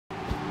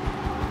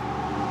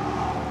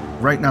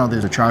Right now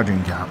there's a charging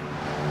gap.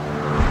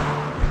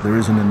 There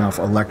isn't enough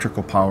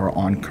electrical power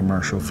on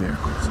commercial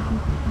vehicles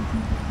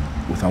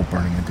without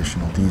burning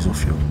additional diesel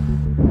fuel.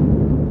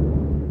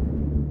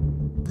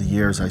 The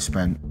years I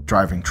spent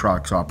driving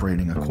trucks,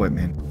 operating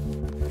equipment,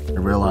 I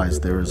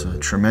realized there is a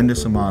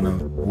tremendous amount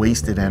of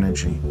wasted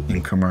energy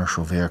in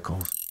commercial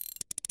vehicles.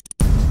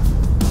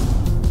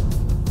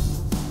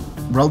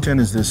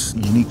 RelGen is this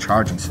unique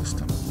charging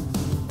system.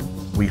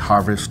 We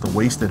harvest the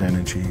wasted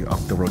energy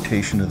of the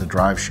rotation of the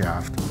drive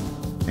shaft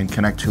and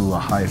connect to a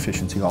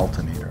high-efficiency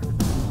alternator.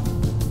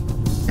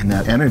 And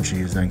that energy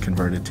is then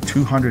converted to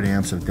 200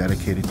 amps of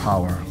dedicated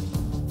power.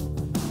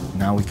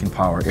 Now we can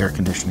power air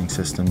conditioning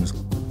systems,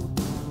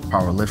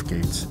 power lift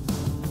gates,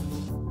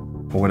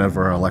 or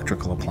whatever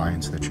electrical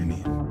appliance that you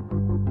need.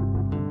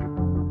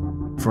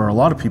 For a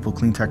lot of people,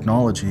 clean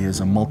technology is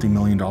a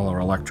multi-million-dollar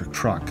electric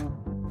truck.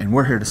 And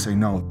we're here to say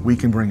no, we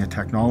can bring a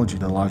technology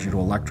that allows you to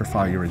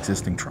electrify your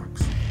existing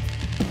trucks,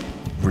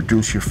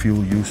 reduce your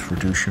fuel use,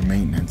 reduce your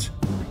maintenance,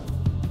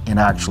 and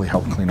actually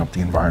help clean up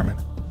the environment.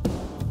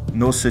 In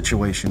those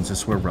situations,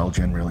 it's where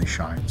RelGen really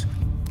shines.